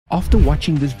After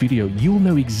watching this video, you'll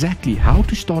know exactly how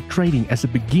to start trading as a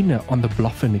beginner on the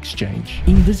Blofin exchange.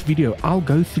 In this video, I'll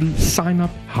go through sign up,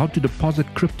 how to deposit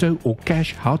crypto or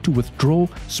cash, how to withdraw,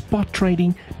 spot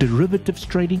trading, derivatives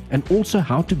trading, and also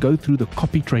how to go through the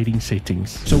copy trading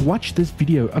settings. So watch this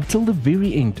video until the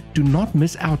very end. Do not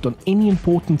miss out on any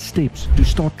important steps to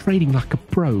start trading like a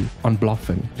pro on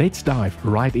Blofin. Let's dive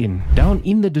right in. Down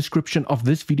in the description of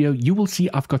this video, you will see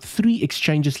I've got 3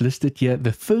 exchanges listed here.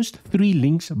 The first 3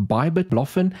 links, 𝗖𝗿𝘆𝗽,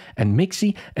 Blofin, and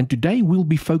𝗖𝗚cie. And today we'll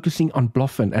be focusing on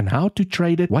Blofin and how to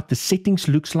trade it, what the settings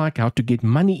looks like, how to get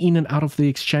money in and out of the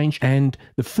exchange. And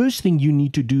the first thing you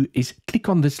need to do is click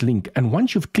on this link. And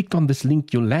once you've clicked on this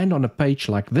link, you'll land on a page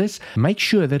like this. Make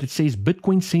sure that it says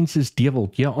Bitcoin Census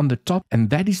𝗬𝗍𝘆 here on the top. And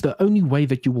that is the only way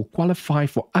that you will qualify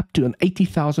for up to an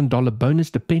 $80,000 bonus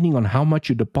depending on how much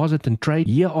you deposit and trade.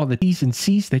 Here are the T's and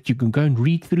C's that you can go and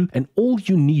read through. And all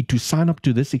you need to sign up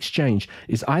to this exchange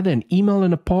is either an email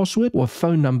and a password or a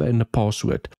phone number and a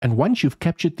password. And once you've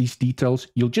captured these details,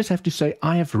 you'll just have to say,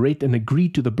 I have read and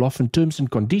agreed to the Blofin terms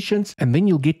and conditions. And then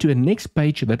you'll get to a next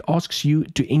page that asks you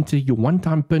to enter your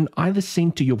one-time PIN, either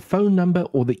sent to your phone number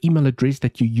or the email address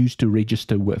that you use to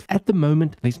register with. At the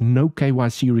moment, there's no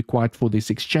KYC required for this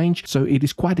exchange, so it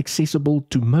is quite accessible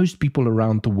to most people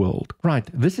around the world. Right,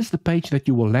 this is the page that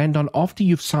you will land on after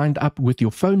you've signed up with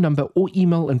your phone number or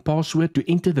email and password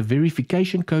to enter the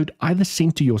verification code, either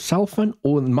sent to your cell phone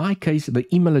or in my case,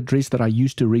 the email address that I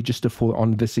used to register for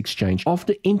on this exchange.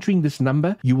 After entering this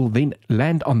number, you will then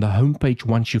land on the homepage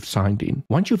once you've signed in.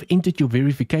 Once you've entered your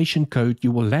verification code,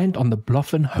 you will land on the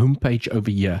Blofin homepage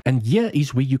over here. And here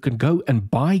is where you can go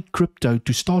and buy crypto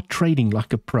to start trading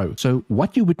like a pro. So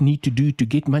what you would need to do to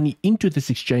get money into this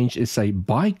exchange is say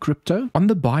buy crypto. On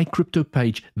the buy crypto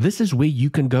page, this is where you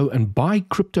can go and buy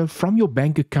crypto from your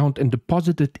bank account and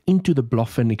deposit it into the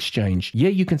Blofin exchange.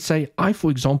 Here you can say, I for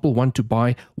example want to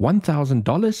buy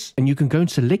 $1,000, and you can go and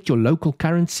select your local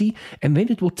currency, and then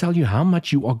it will tell you how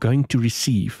much you are going to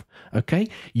receive. Okay,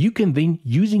 you can then,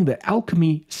 using the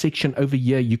alchemy section over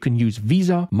here, you can use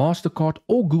Visa, MasterCard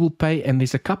or Google Pay, and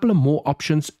there's a couple of more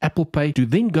options, Apple Pay, to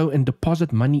then go and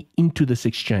deposit money into this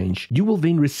exchange. You will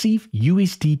then receive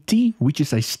USDT, which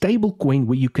is a stable coin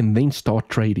where you can then start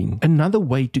trading. Another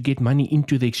way to get money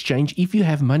into the exchange, if you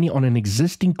have money on an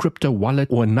existing crypto wallet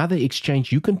or another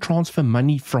exchange, you can transfer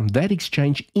money from that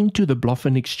exchange into the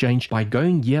Blofin exchange by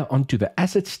going here onto the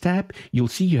Assets tab. You'll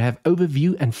see you have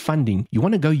Overview and Funding. You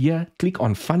want to go here, click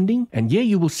on Funding, and here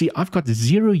you will see I've got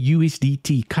 0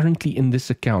 USDT currently in this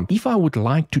account. If I would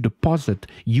like to deposit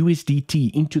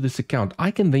USDT into this account, I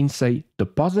can then say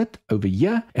deposit over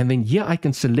here, and then here I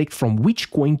can select from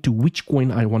which coin to which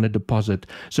coin I want to deposit.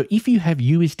 So if you have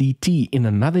USDT in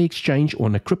another exchange or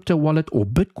in a crypto wallet or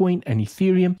Bitcoin and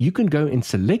Ethereum, you can go and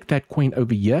select that coin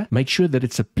over here, make sure that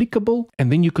it's applicable,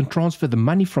 and then you can transfer the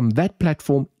money from that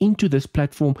platform into this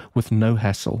platform with no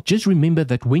hassle. Just remember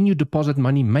that when you deposit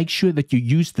money, make sure that you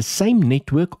use the same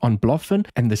network on Blofin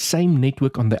and the same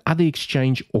network on the other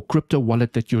exchange or crypto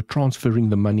wallet that you're transferring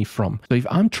the money from. So if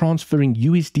I'm transferring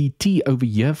USDT over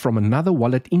here from another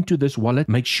wallet into this wallet,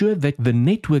 make sure that the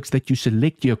networks that you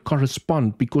select here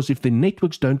correspond, because if the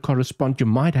networks don't correspond, you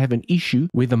might have an issue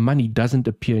where the money doesn't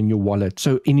appear in your wallet.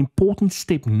 So an important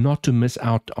step not to miss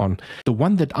out on. The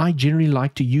one that I generally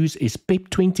like to use is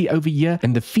𝗶𝟐20 over here,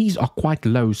 and the fees are quite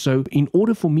low. So in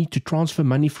order for me to transfer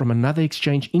money from another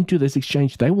exchange into this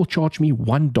exchange, they will charge me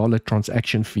 $1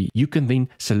 transaction fee. You can then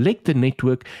select the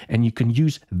network and you can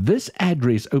use this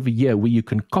address over here where you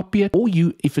can copy it, or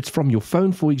if it's from your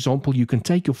phone, for example, you can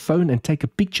take your phone and take a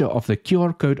picture of the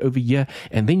QR code over here,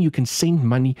 and then you can send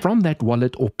money from that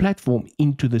wallet or platform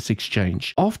into this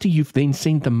exchange. After you've then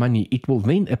sent the money, it will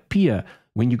then appear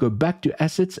when you go back to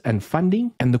Assets and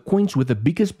Funding, and the coins with the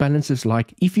biggest balances,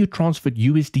 like if you transferred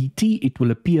USDT, it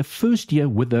will appear first here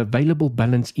with the available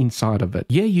balance inside of it.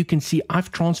 Here you can see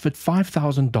I've transferred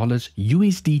 $5,000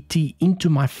 USDT into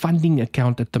my funding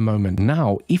account at the moment.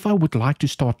 Now, if I would like to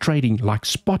start trading like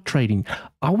spot trading,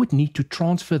 I would need to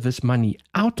transfer this money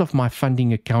out of my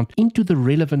funding account into the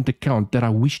relevant account that I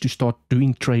wish to start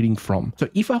doing trading from. So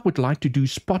if I would like to do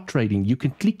spot trading, you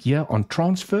can click here on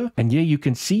Transfer, and here you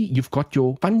can see you've got your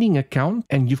funding account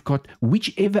and you've got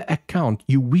whichever account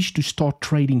you wish to start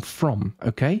trading from.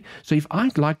 Okay, so if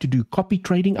I'd like to do copy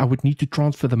trading, I would need to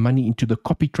transfer the money into the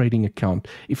copy trading account.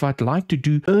 If I'd like to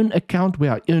do earn account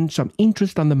where I earn some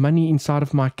interest on the money inside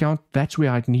of my account, that's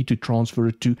where I'd need to transfer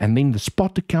it to. And then the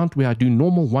spot account where I do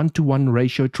normal 1-to-1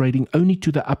 ratio trading only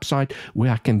to the upside,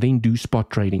 where I can then do spot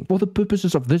trading. For the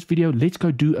purposes of this video, let's go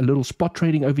do a little spot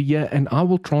trading over here, and I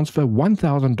will transfer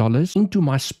 $1,000 into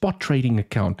my spot trading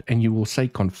account, and you will say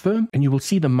confirm, and you will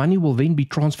see the money will then be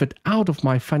transferred out of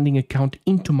my funding account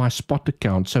into my spot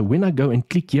account. So when I go and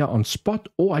click here on spot,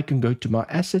 or I can go to my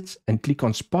assets and click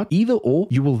on spot, either or,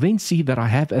 you will then see that I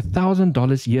have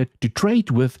 $1,000 here to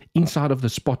trade with inside of the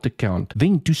spot account.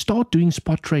 Then to start doing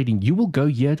spot trading, you will go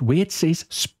here where it says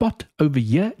spot over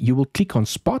here. You will click on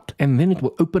spot, and then it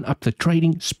will open up the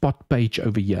trading spot page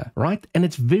over here, right? And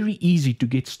it's very easy to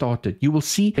get started. You will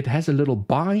see it has a little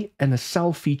buy and a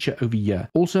sell feature over here.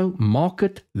 Also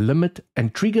market, limit,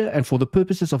 and trigger. And for the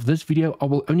purposes of this video, I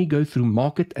will only go through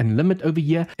market and limit over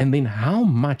here, and then how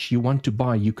much you want to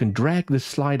buy. You can drag the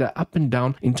slider up and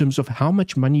down in terms of how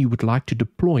much money you would like to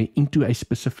deploy into a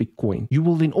specific coin. You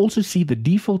will then also see the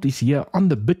default is here on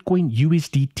the Bitcoin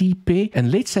USDT pair.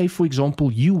 And let's say, for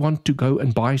example, you want to go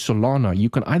and buy Solana. You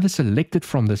can either select it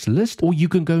from this list, or you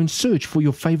can go and search for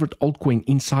your favorite altcoin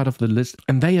inside of the list.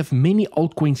 And they have many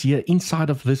altcoins here inside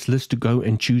of this list to go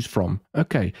and choose from.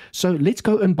 Okay, so let's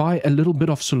go and buy a little bit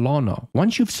of Solana.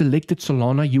 Once you've selected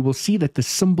Solana, you will see that the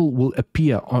symbol will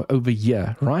appear over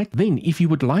here, right? Then if you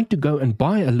would like to go and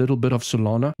buy a little bit of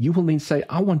Solana, you will then say,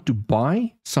 I want to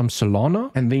buy some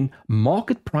Solana, and then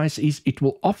market price is, it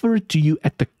will offer it to you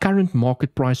at the current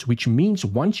market price, which means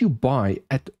once you buy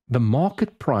at the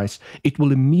market price, it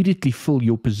will immediately fill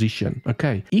your position.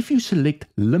 Okay, if you select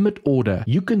limit order,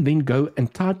 you can then go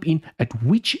and type in at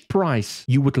which price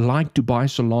you would like to buy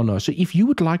Solana. So if you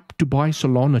would like to buy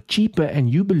Solana cheaper and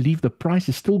you believe the price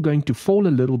is still going to fall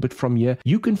a little bit from here,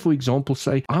 you can, for example,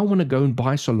 say, I want to go and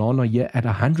buy Solana here at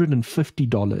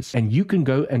 $150. And you can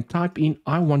go and type in,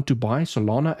 I want to buy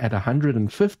Solana at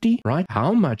 150, right?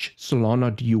 How much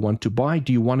Solana do you want to buy?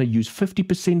 Do you want to use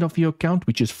 50% of your account,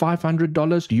 which is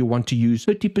 $500? Do you want to use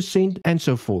 30%, and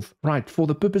so forth, right? For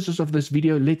the purposes of this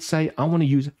video, let's say I want to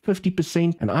use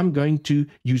 50% and I'm going to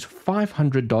use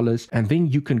 $500, and then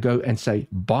you can go and say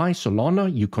buy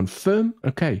Solana, you confirm,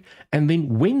 okay, and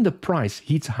then when the price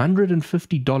hits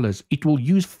 $150, it will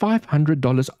use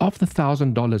 $500 of the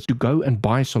 $1,000 to go and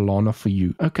buy Solana for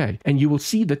you, okay? And you will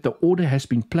see that the order has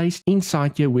been placed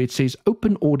inside here where it says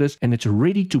open orders, and it's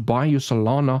ready to buy your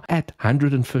Solana at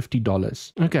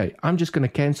 $150. Okay, I'm just going to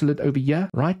cancel it over here,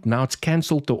 right? Now it's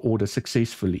cancelled the order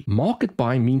successfully. Market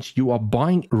buy means you are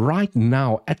buying right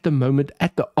now at the moment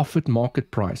at the offered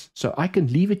market price. So I can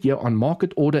leave it here on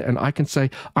market order, and I can say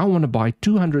I want to buy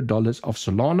 $200 of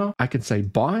Solana. I can say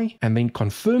buy and then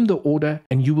confirm the order,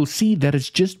 and you will see that it's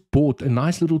just bought a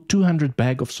nice little 200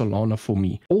 bag of Solana for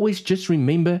me. Always just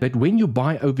remember that when you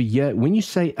buy over here, when you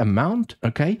say amount,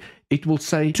 okay, it will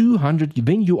say 200,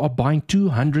 then you are buying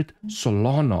 200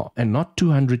 Solana and not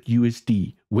 200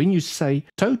 USD. When you say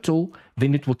total,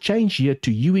 then it will change here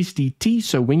to USDT.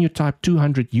 So when you type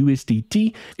 200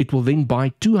 USDT, it will then buy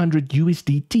 200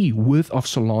 USDT worth of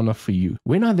Solana for you.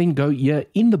 When I then go here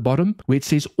in the bottom where it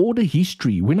says order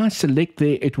history, when I select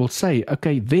there, it will say,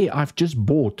 okay, there I've just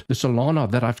bought the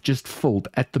Solana that I've just filled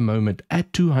at the moment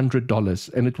at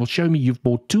 $200. And it will show me you've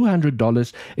bought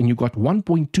 $200 and you got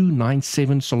 1.297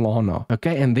 Solana.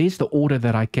 Okay, and there's the order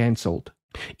that I cancelled.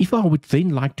 If I would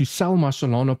then like to sell my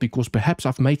Solana because perhaps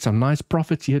I've made some nice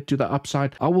profits here to the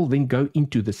upside, I will then go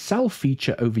into the sell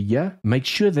feature over here, make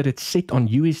sure that it's set on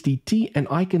USDT, and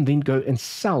I can then go and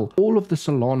sell all of the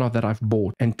Solana that I've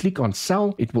bought and click on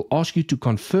sell. It will ask you to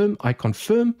confirm. I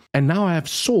confirm, and now I have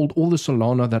sold all the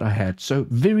Solana that I had. So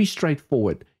very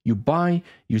straightforward. You buy,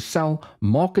 you sell,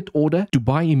 market order to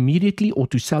buy immediately or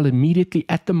to sell immediately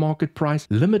at the market price,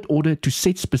 limit order to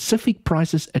set specific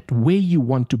prices at where you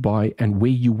want to buy and where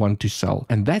you want to sell.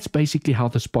 And that's basically how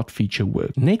the spot feature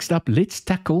works. Next up, let's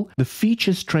tackle the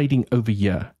features trading over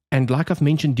here. And like I've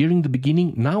mentioned during the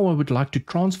beginning, now I would like to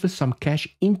transfer some cash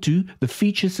into the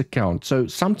features account. So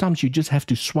sometimes you just have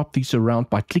to swap these around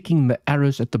by clicking the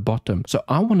arrows at the bottom. So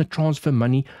I want to transfer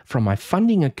money from my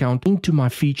funding account into my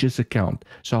features account.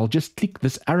 So I'll just click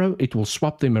this arrow. It will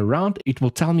swap them around. It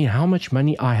will tell me how much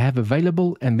money I have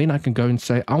available. And then I can go and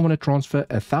say, I want to transfer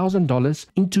 $1,000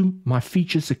 into my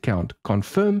features account.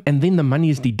 Confirm. And then the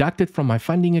money is deducted from my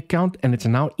funding account and it's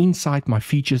now inside my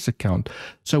features account.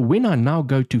 So when I now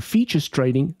go to features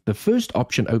trading, the first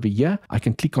option over here, I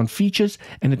can click on features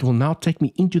and it will now take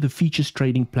me into the features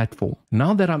trading platform.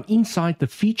 Now that I'm inside the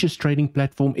features trading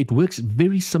platform, it works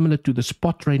very similar to the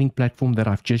spot trading platform that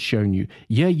I've just shown you.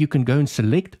 Here you can go and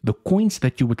select the coins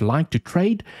that you would like to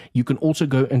trade. You can also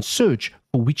go and search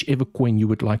for whichever coin you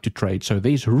would like to trade. So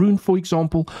there's Rune, for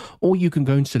example, or you can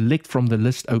go and select from the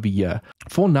list over here.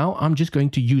 For now, I'm just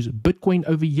going to use Bitcoin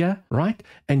over here, right?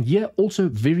 And here also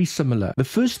very similar. The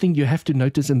first thing you have to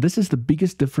notice, and this is the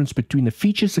biggest difference between a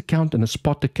features account and a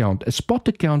spot account. A spot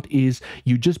account is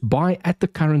you just buy at the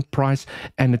current price,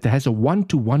 and it has a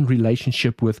one-to-one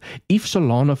relationship with, if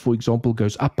Solana, for example,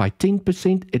 goes up by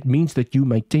 10%, it means that you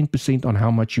make 10% on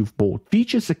how much you've bought.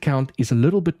 Features account is a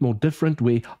little bit more different,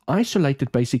 where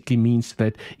isolated basically means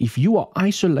that if you are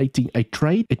isolating a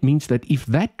trade, it means that if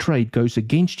that trade goes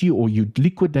against you or you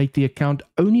liquidate the account,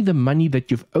 only the money that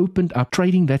you've opened up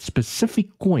trading that specific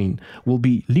coin will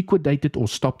be liquidated or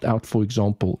stopped out, for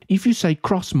example. If you say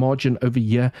cross margin over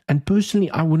here, and personally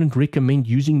I wouldn't recommend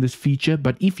using this feature,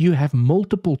 but if you have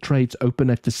multiple trades open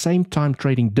at the same time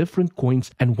trading different coins,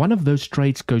 and one of those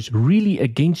trades goes really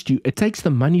against you, it takes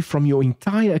the money from your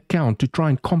entire account to try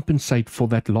and compensate for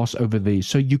that loss over there.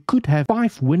 So you could have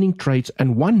 5 winning trades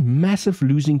and 1 massive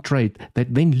losing trade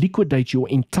that then liquidates your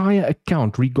entire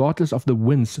account regardless of the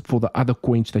wins for the other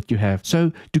coins that you have.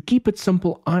 So to keep it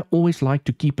simple, I always like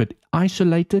to keep it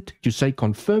isolated. You say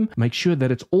confirm, make sure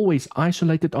that it's always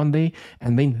isolated on there,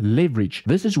 and then leverage.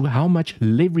 This is how much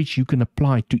leverage you can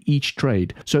apply to each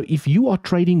trade. So if you are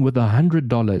trading with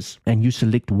 $100 and you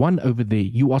select 1 over there,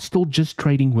 you are still just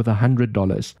trading with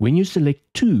 $100. When you select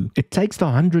 2, it takes the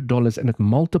 $100 and it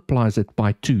multiplies it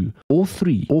by 2 or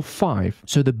 3 or 5.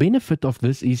 So the benefit of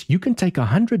this is you can take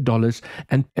 $100,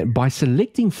 and by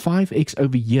selecting 5x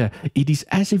over here, it is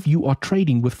as if you are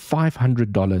trading with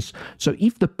 $500. So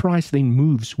if the price then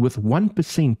moves with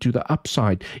 1% to the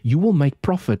upside, you will make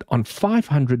profit on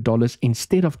 $500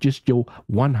 instead of just your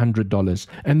 $100.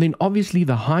 And then obviously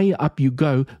the higher up you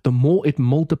go, the more it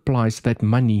multiplies that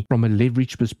money from a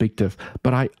leverage perspective.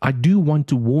 But I do want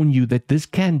to warn you that this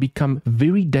can become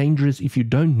very dangerous if you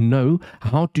don't know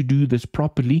how to do this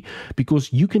properly,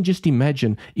 because you can just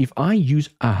imagine if I use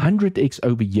 100x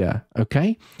over here,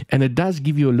 okay, and it does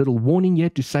give you a little warning here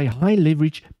to say high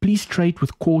leverage, please trade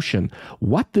with caution.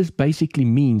 What this basically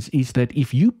means is that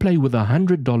if you play with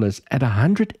 $100 at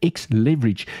 100x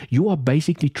leverage, you are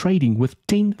basically trading with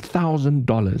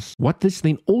 $10,000. What this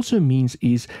then also means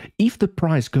is if the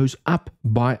price goes up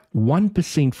by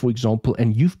 1%, for example,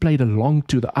 and you've played along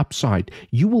to the upside,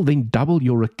 you will then double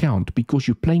your account because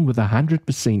you're playing with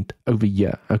 100% over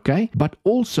here, okay? But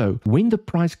also, when the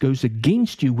price goes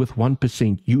against you with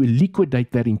 1%, you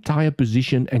liquidate that entire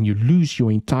position and you lose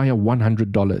your entire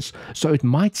 $100. So it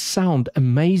might sound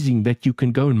amazing that you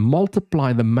can go and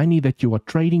multiply the money that you are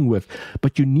trading with,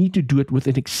 but you need to do it with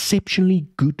an exceptionally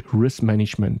good risk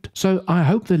management. So I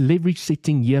hope the leverage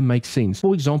setting here makes sense.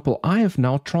 For example, I have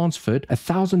now transferred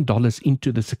 $1,000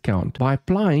 into this account. By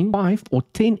applying 5 or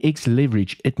 10x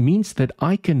leverage, it means that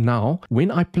I can now, when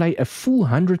I play a full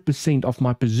 100% of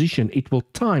my position, it will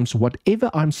times whatever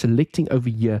I'm selecting over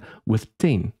here with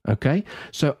 10, okay?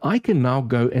 So I can now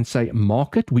go and say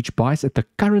market, which buys at the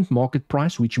current market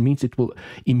price, which means it will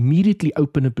immediately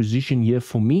open a position here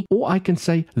for me, or I can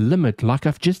say limit, like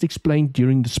I've just explained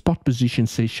during the spot position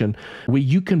session, where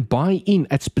you can buy in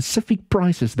at specific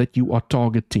prices that you are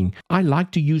targeting. I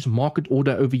like to use market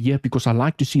order over here because I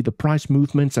like to see the price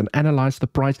movements and analyze the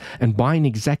price and buy in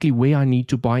exactly where I need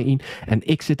to buy in and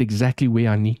exit exactly where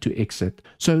I need to exit.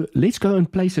 So let's go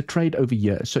and place a trade over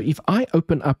here. So if I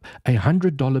open up a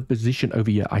 $100 position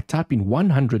over here, I type in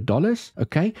 $100,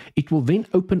 okay, it will then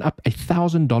open up a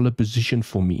 $1,000 position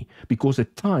for me, because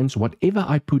at times whatever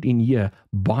I put in here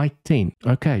by 10,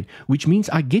 okay, which means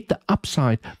I get the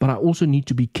upside, but I also need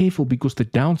to be careful because the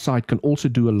downside can also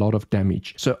do a lot of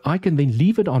damage. So I can then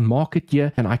leave it on market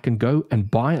here and I can go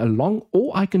and buy along,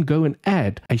 or I can go and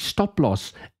add a stop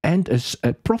loss and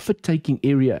a profit-taking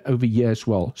area over here as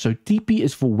well. So TP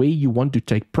is for where you want to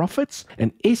take profits,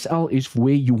 and SL is for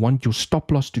where you want your stop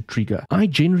loss to trigger. I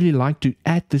generally like to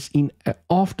add this in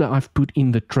after I've put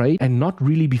in the trade and not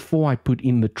really before I put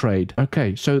in the trade.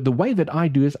 Okay, so the way that I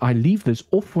do is I leave this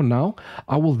off for now.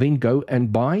 I will then go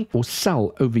and buy or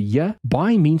sell over here.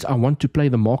 Buy means I want to play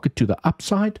the market to the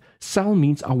upside. Sell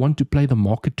means I want to play the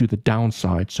market to the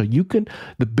downside. So you can,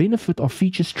 the benefit of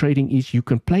features trading is you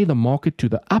can play the market to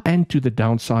the up and to the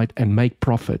downside and make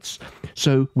profits.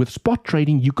 So with spot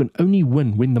trading, you can only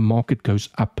win when the market goes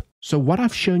up. So what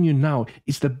I've shown you now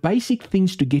is the basic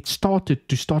things to get started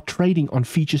to start trading on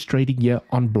features trading here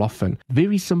on Blofin.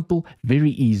 Very simple,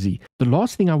 very easy. The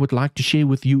last thing I would like to share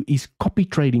with you is copy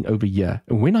trading over here.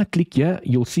 And when I click here,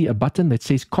 you'll see a button that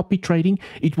says copy trading.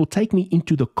 It will take me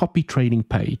into the copy trading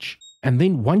page. And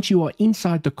then once you are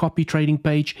inside the copy trading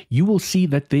page, you will see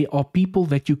that there are people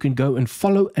that you can go and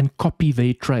follow and copy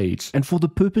their trades. And for the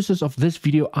purposes of this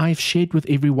video, I've shared with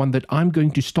everyone that I'm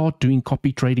going to start doing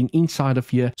copy trading inside of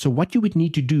here. So what you would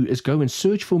need to do is go and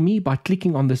search for me by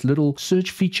clicking on this little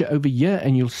search feature over here,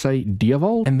 and you'll say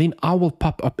𝗬𝗚𝘆𝗽, and then I will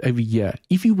pop up over here.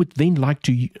 If you would then like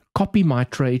to copy my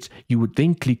trades, you would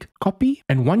then click copy,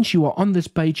 and once you are on this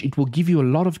page, it will give you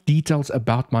a lot of details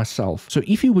about myself. So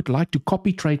if you would like to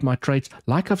copy trade my trades,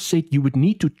 like I've said, you would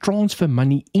need to transfer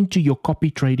money into your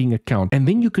copy trading account, and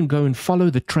then you can go and follow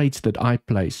the trades that I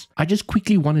place. I just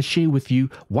quickly want to share with you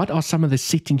what are some of the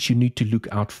settings you need to look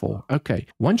out for. Okay,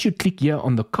 once you click here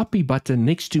on the copy button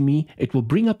next to me, it will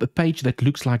bring up a page that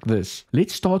looks like this.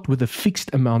 Let's start with a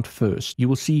fixed amount first. You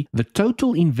will see the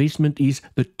total investment is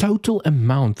the total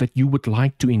amount that you would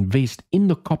like to invest in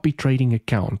the copy trading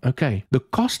account. Okay, the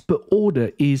cost per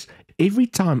order is every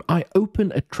time I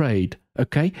open a trade,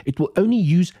 okay, it will only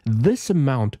use this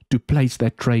amount to place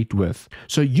that trade with.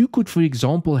 So you could, for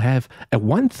example, have a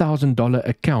 $1,000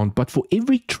 account, but for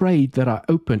every trade that I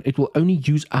open, it will only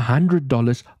use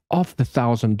 $100 of the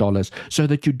 $1,000, so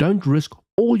that you don't risk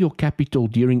all your capital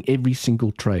during every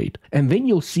single trade. And then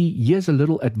you'll see here's a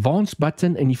little advanced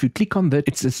button, and if you click on that,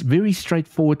 it's very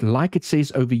straightforward. Like it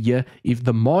says over here, if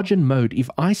the margin mode, if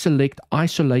I select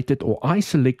isolated or I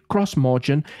select cross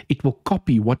margin, it will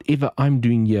copy whatever I'm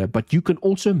doing here. But you can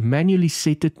also manually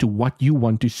set it to what you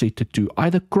want to set it to,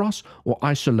 either cross or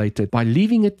isolated. By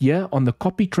leaving it here on the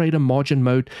copy trader margin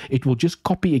mode, it will just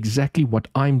copy exactly what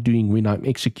I'm doing when I'm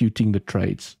executing the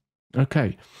trades.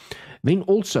 Okay, then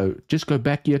also just go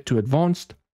back here to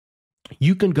advanced.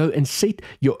 You can go and set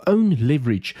your own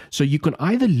leverage. So you can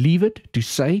either leave it to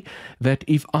say that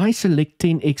if I select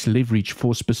 10x leverage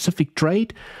for a specific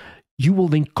trade, you will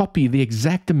then copy the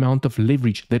exact amount of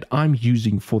leverage that I'm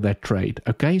using for that trade.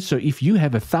 Okay, so if you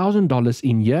have $1,000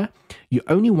 in here, you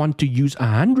only want to use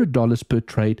 $100 per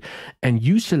trade, and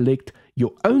you select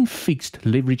your own fixed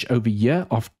leverage over here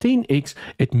of 10x,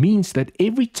 it means that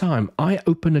every time I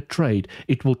open a trade,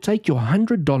 it will take your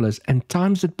 $100 and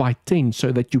times it by 10,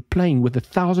 so that you're playing with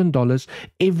 $1,000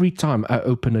 every time I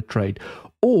open a trade.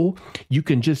 Or you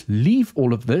can just leave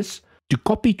all of this to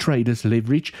copy traders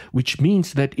leverage, which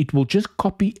means that it will just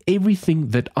copy everything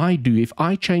that I do. If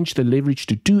I change the leverage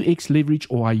to 2x leverage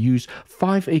or I use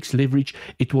 5x leverage,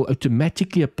 it will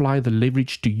automatically apply the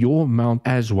leverage to your amount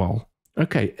as well.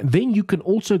 Okay, then you can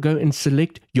also go and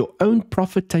select your own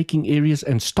profit taking areas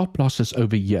and stop losses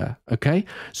over here. Okay,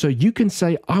 so you can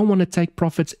say I want to take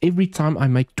profits every time I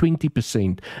make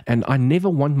 20%, and I never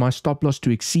want my stop loss to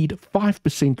exceed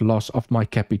 5% loss of my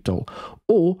capital.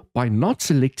 Or by not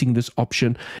selecting this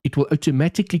option, it will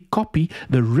automatically copy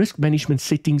the risk management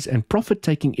settings and profit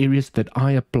taking areas that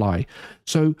I apply.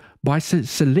 So by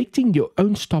selecting your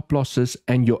own stop losses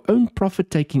and your own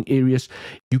profit taking areas,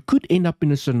 you could end up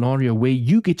in a scenario where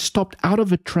you get stopped out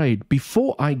of a trade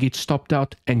before I get stopped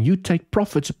out, and you take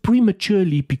profits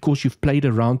prematurely because you've played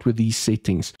around with these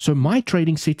settings. So my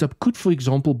trading setup could, for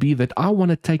example, be that I want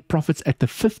to take profits at the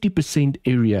 50%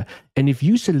 area, and if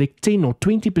you select 10 or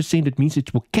 20%, it means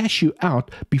it will cash you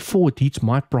out before it hits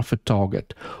my profit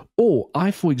target. Or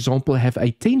I, for example, have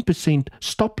a 10%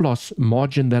 stop loss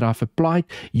margin that I've applied.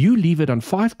 You leave it on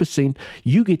 5%,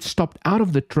 you get stopped out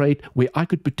of the trade where I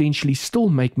could potentially still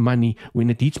make money when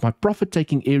it hits my profit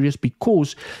taking areas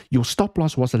because your stop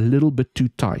loss was a little bit too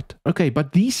tight. Okay,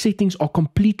 but these settings are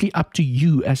completely up to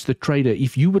you as the trader.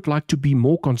 If you would like to be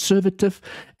more conservative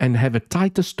and have a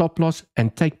tighter stop loss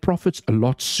and take profits a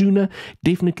lot sooner,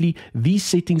 definitely these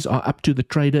settings are up to the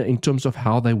trader in terms of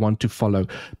how they want to follow.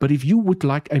 But if you would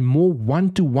like a more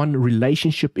one-to-one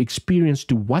relationship experience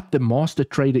to what the master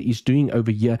trader is doing over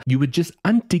here, you would just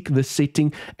untick the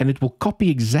setting and it will copy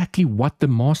exactly what the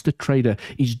master trader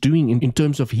is doing in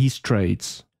terms of his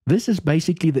trades. This is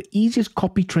basically the easiest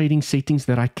copy trading settings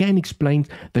that I can explain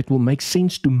that will make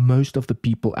sense to most of the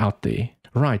people out there.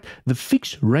 Right, the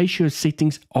fixed ratio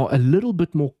settings are a little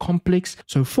bit more complex,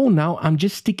 so for now I'm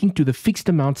just sticking to the fixed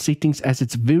amount settings as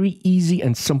it's very easy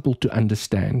and simple to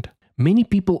understand. Many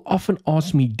people often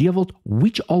ask me, 𝗬𝗚𝘆𝗽,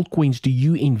 which altcoins do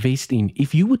you invest in?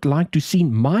 If you would like to see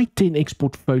my 10x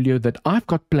portfolio that I've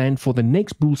got planned for the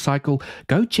next bull cycle,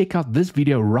 go check out this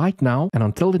video right now, and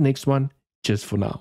until the next one, cheers for now.